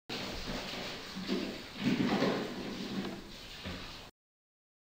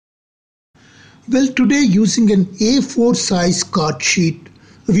Well, today using an A4 size card sheet,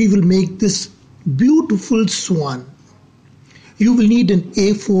 we will make this beautiful swan. You will need an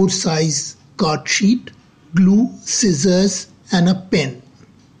A4 size card sheet, glue, scissors and a pen.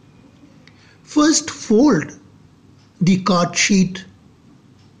 First fold the card sheet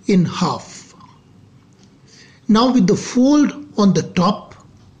in half. Now with the fold on the top,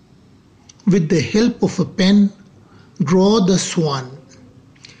 with the help of a pen, draw the swan.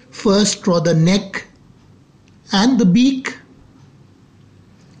 First draw the neck and the beak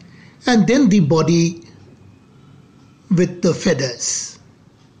and then the body with the feathers.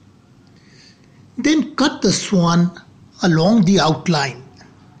 Then cut the swan along the outline.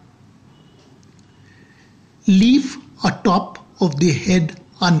 Leave a top of the head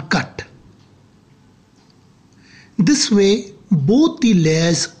uncut. This way both the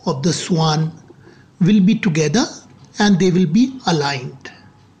layers of the swan will be together and they will be aligned.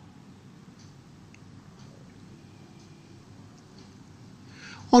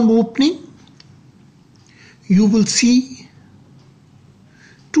 On opening, you will see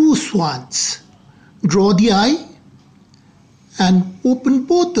two swans. Draw the eye and open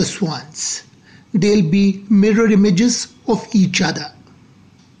both the swans. They'll be mirror images of each other.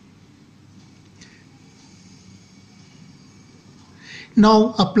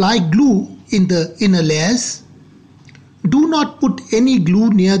 Now apply glue in the inner layers. Do not put any glue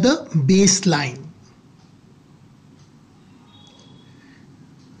near the base line.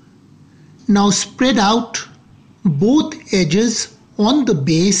 Now spread out both edges on the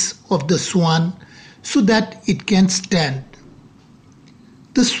base of the swan so that it can stand.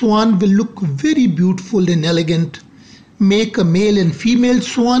 The swan will look very beautiful and elegant. Make a male and female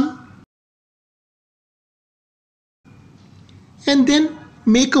swan and then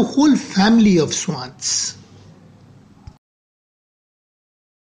make a whole family of swans.